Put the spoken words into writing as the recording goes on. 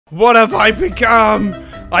What have I become?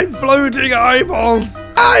 I'm floating eyeballs.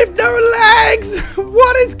 I've no legs.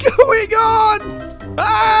 What is going on?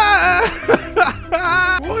 Ah!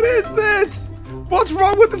 What is this? What's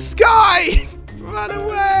wrong with the sky? Run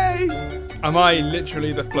away. Am I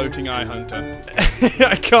literally the floating eye hunter?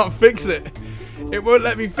 I can't fix it. It won't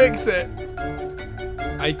let me fix it.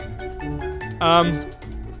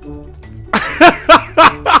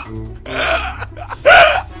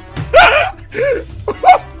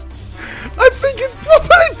 I think it's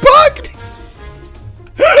properly bugged.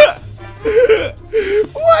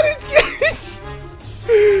 What is this?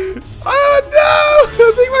 Oh no!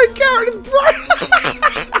 I think my character's broken.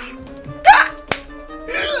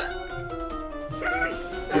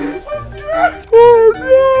 Oh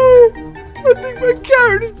no! I think my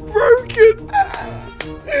character's broken.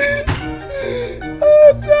 Oh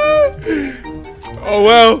no! Oh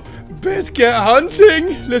well, best get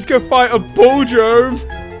hunting. Let's go fight a bull drone.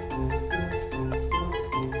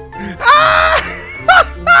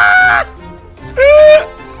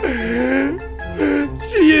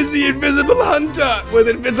 She is the invisible hunter with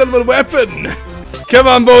an invisible weapon. Come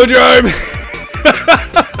on, bull drone.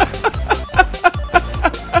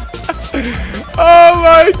 Oh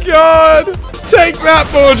my god! Take that,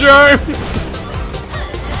 bull drone.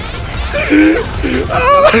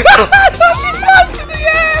 Oh, she flies in the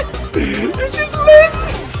air! It's just lit!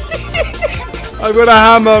 I've got a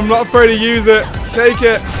hammer, I'm not afraid to use it. Take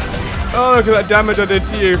it. Oh, look at that damage I did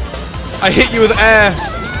to you. I hit you with air.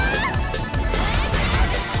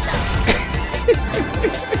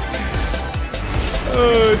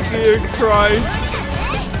 Oh, dear Christ.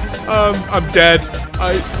 I'm dead.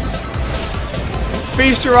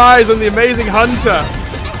 Feast your eyes on the amazing hunter.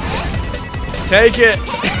 Take it.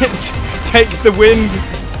 Take the wind.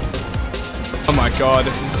 Oh my god,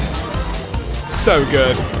 this is just so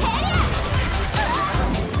good.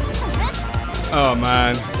 Oh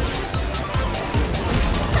man.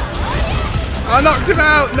 I knocked him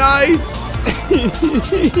out, nice.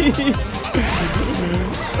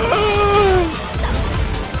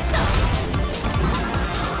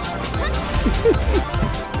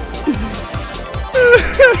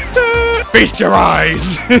 Feast your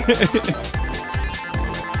eyes.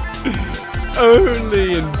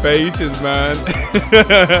 Only in betas, man.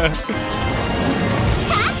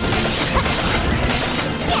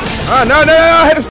 Oh, no, I had to